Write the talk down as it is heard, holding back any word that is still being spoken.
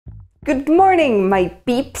Good morning, my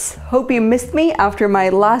peeps! Hope you missed me after my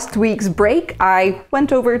last week's break. I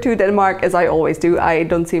went over to Denmark as I always do. I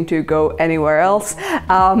don't seem to go anywhere else.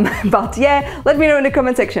 But yeah, let me know in the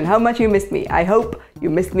comment section how much you missed me. I hope you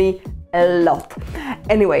missed me a lot.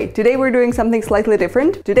 Anyway, today we're doing something slightly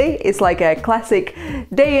different. Today is like a classic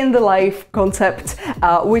day in the life concept,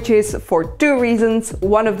 which is for two reasons.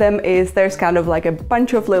 One of them is there's kind of like a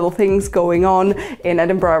bunch of little things going on in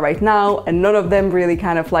Edinburgh right now, and none of them really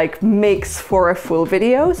kind of like makes for a full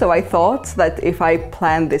video. So I thought that if I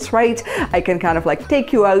plan this right, I can kind of like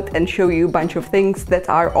take you out and show you a bunch of things that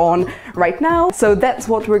are on right now. So that's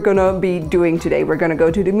what we're gonna be doing today. We're gonna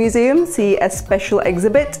go to the museum, see a special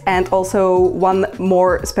exhibit, and also one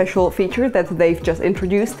more special feature that they've just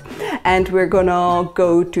introduced. And we're gonna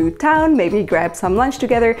go to town, maybe grab some lunch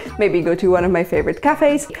together, maybe go to one of my favorite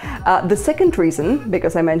cafes. The second reason,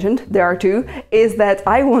 because I mentioned there are two, is that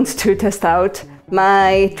I want to test out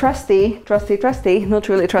my trusty, not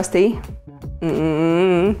really trusty,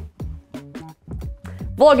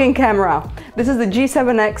 vlogging camera. This is the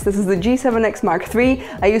G7X, this is the G7X Mark III.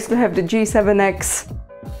 I used to have the G7X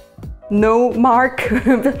no Mark,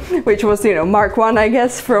 which was, you know, Mark 1, I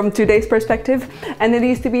guess, from today's perspective. And it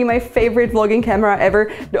used to be my favorite vlogging camera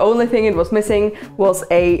ever. The only thing it was missing was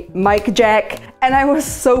a mic jack. And I was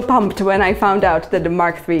so pumped when I found out that the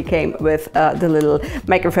Mark III came with the little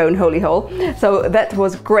microphone holy hole. So that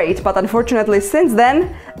was great. But unfortunately, since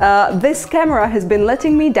then, this camera has been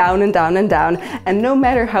letting me down and down and down. And no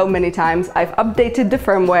matter how many times I've updated the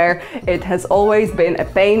firmware, it has always been a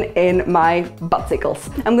pain in my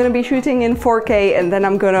buttsickles. I'm gonna be shooting in 4K, and then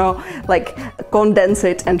I'm gonna like condense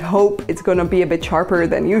it and hope it's gonna be a bit sharper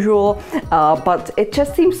than usual. But it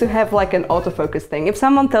just seems to have like an autofocus thing. If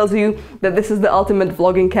someone tells you that this is the ultimate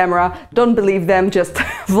vlogging camera, don't believe them, just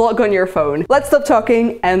vlog on your phone. Let's stop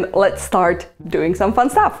talking and let's start doing some fun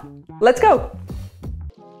stuff. Let's go!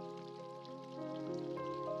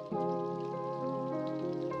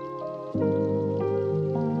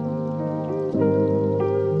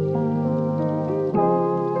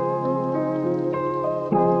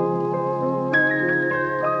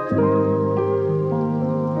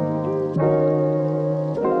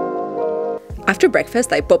 After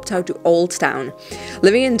breakfast, I popped out to Old Town.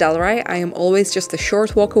 Living in Dalry, I am always just a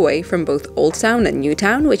short walk away from both Old Town and New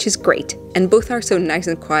Town, which is great, and both are so nice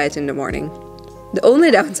and quiet in the morning. The only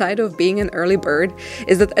downside of being an early bird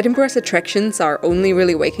is that Edinburgh's attractions are only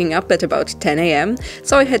really waking up at about 10 AM,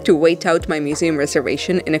 so I had to wait out my museum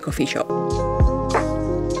reservation in a coffee shop.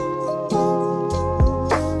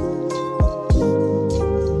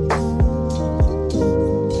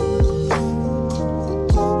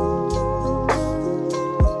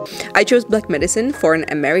 I chose black medicine for an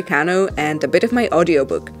Americano and a bit of my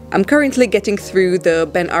audiobook. I'm currently getting through the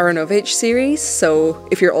Ben Aronovich series, so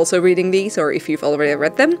if you're also reading these or if you've already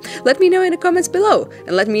read them, let me know in the comments below,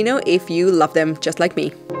 and let me know if you love them just like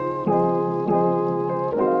me.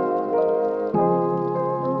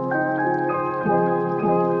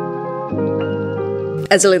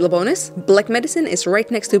 As a little bonus, Black Medicine is right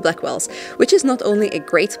next to Blackwell's, which is not only a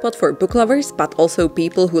great spot for book lovers, but also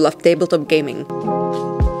people who love tabletop gaming.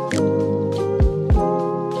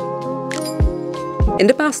 In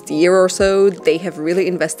the past year or so, they have really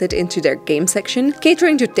invested into their game section,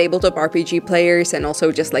 catering to tabletop RPG players and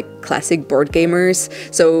also just like classic board gamers.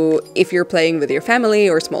 So if you're playing with your family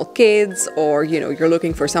or small kids, or you know, you're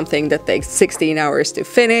looking for something that takes 16 hours to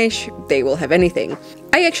finish, they will have anything.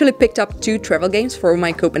 I actually picked up 2 travel games for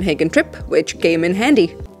my Copenhagen trip, which came in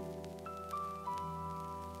handy.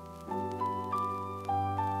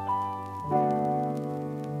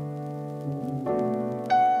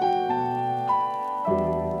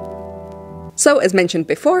 So, as mentioned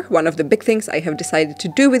before, one of the big things I have decided to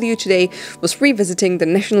do with you today was revisiting the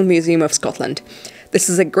National Museum of Scotland. This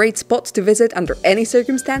is a great spot to visit under any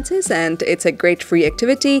circumstances, and it's a great free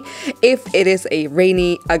activity if it is a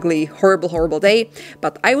rainy, ugly, horrible day.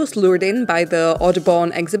 But I was lured in by the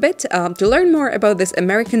Audubon exhibit to learn more about this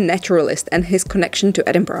American naturalist and his connection to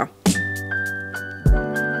Edinburgh.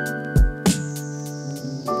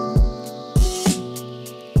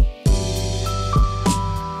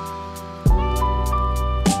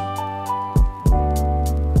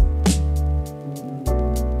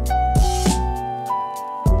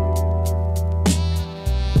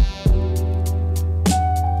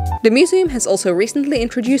 The museum has also recently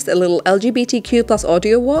introduced a little LGBTQ+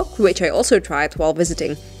 audio walk, which I also tried while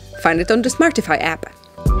visiting. Find it on the Smartify app.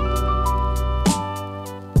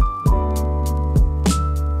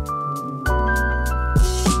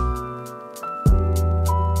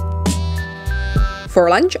 For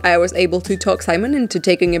lunch, I was able to talk Simon into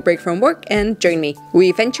taking a break from work and join me.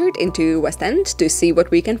 We ventured into West End to see what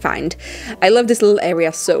we can find. I love this little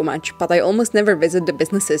area so much, but I almost never visit the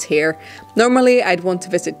businesses here. Normally, I'd want to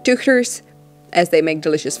visit Tuchter's, as they make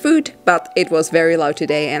delicious food, but it was very loud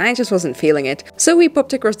today and I just wasn't feeling it. So we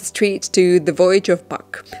popped across the street to the Voyage of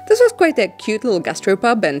Puck. This was quite a cute little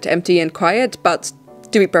gastropub and empty and quiet, but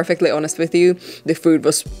to be perfectly honest with you, the food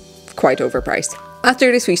was quite overpriced.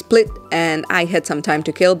 After this we split and I had some time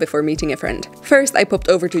to kill before meeting a friend. First I popped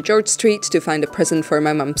over to George Street to find a present for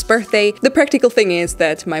my mum's birthday. The practical thing is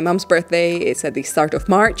that my mum's birthday is at the start of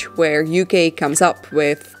March, where UK comes up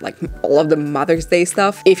with like all of the Mother's Day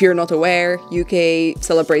stuff. If you're not aware, UK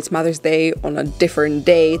celebrates Mother's Day on a different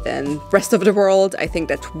day than rest of the world. I think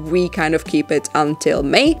that we kind of keep it until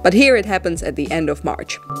May, but here it happens at the end of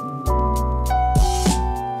March.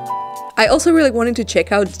 I also really wanted to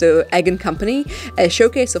check out the Egg & Company, a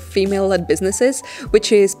showcase of female-led businesses,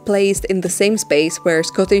 which is placed in the same space where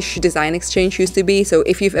Scottish Design Exchange used to be, so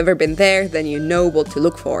if you've ever been there, then you know what to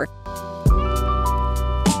look for.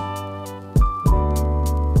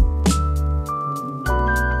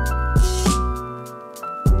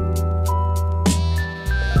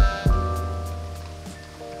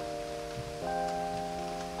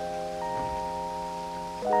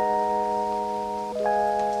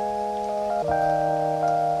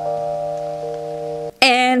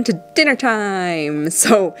 And dinner time!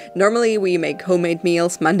 So normally we make homemade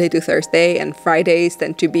meals Monday to Thursday, and Fridays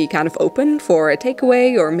tend to be kind of open for a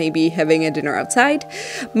takeaway or maybe having a dinner outside.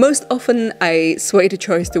 Most often I sway the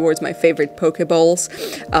choice towards my favorite poke bowls,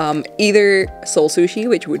 either Seoul Sushi,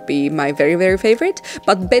 which would be my very favorite,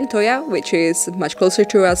 but Bentoya, which is much closer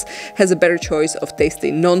to us, has a better choice of tasty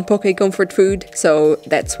non-poke comfort food, so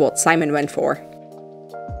that's what Simon went for.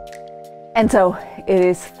 And so it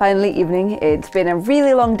is finally evening. It's been a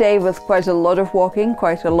really long day with quite a lot of walking,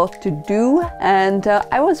 quite a lot to do, and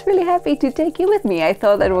I was really happy to take you with me. I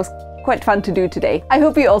thought that was quite fun to do today. I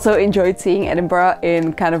hope you also enjoyed seeing Edinburgh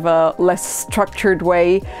in kind of a less structured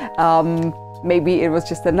way. Maybe it was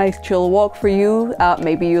just a nice chill walk for you,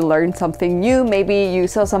 maybe you learned something new, maybe you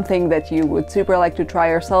saw something that you would super like to try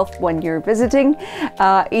yourself when you're visiting.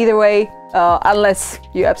 Either way, unless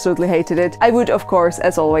you absolutely hated it, I would of course,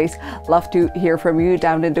 as always, love to hear from you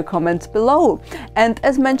down in the comments below. And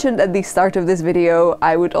as mentioned at the start of this video,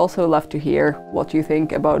 I would also love to hear what you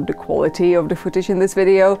think about the quality of the footage in this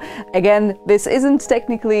video. Again, this isn't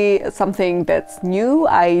technically something that's new.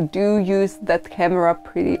 I do use that camera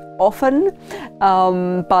pretty often,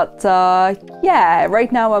 yeah,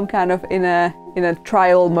 right now I'm kind of in a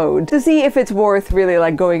trial mode to see if it's worth really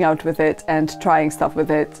like going out with it and trying stuff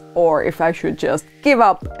with it, or if I should just give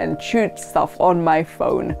up and shoot stuff on my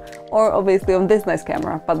phone, or obviously on this nice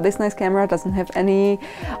camera. But this nice camera doesn't have any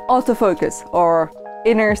autofocus or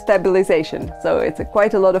inner stabilization, so it's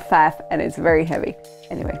quite a lot of faff and it's very heavy.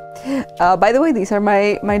 Anyway, by the way, these are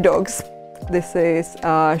my dogs. This is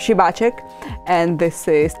Shibachek and this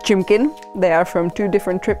is Chimkin. They are from 2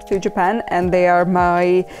 different trips to Japan and they are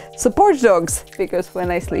my support dogs, because when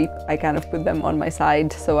I sleep I kind of put them on my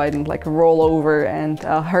side so I don't like roll over and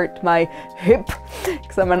hurt my hip,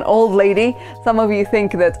 because I'm an old lady. Some of you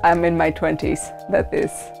think that I'm in my 20s. That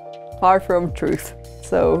is far from truth.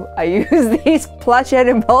 So I use these plush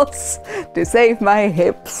animals to save my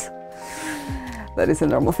hips. That is a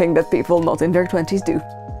normal thing that people not in their 20s do.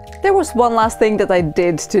 There was one last thing that I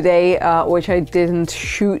did today, which I didn't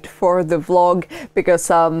shoot for the vlog, because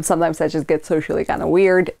sometimes I just get socially kind of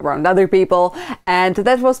weird around other people, and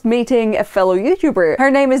that was meeting a fellow YouTuber.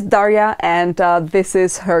 Her name is Daria, and this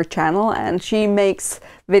is her channel, and she makes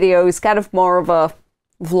videos kind of more of a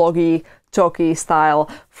vloggy, talky style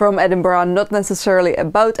from Edinburgh, not necessarily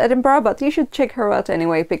about Edinburgh, but you should check her out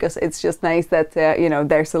anyway, because it's just nice that, you know,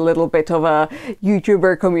 there's a little bit of a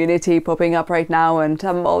YouTuber community popping up right now, and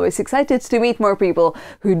I'm always excited to meet more people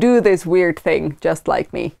who do this weird thing just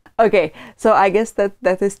like me. Okay, so I guess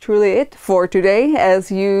that is truly it for today.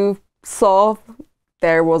 As you saw,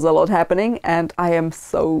 there was a lot happening and I am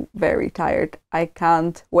so very tired. I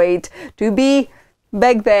can't wait to be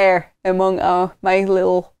back there among my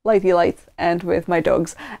little lighty lights and with my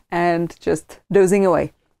dogs and just dozing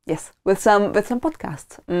away. Yes, with some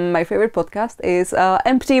podcasts. My favorite podcast is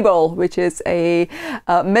Empty Bowl, which is a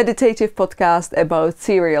meditative podcast about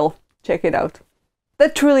cereal. Check it out.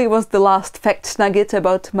 That truly was the last fact nugget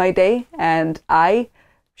about my day, and I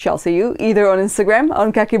shall see you either on Instagram,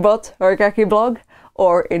 on Kakibot or Kakiblog,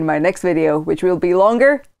 or in my next video, which will be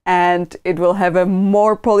longer and it will have a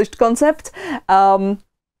more polished concept.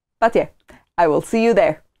 But yeah, I will see you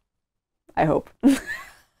there. I hope.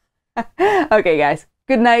 Okay guys,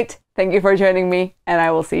 good night. Thank you for joining me, and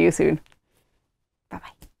I will see you soon.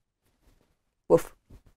 Bye-bye. Woof.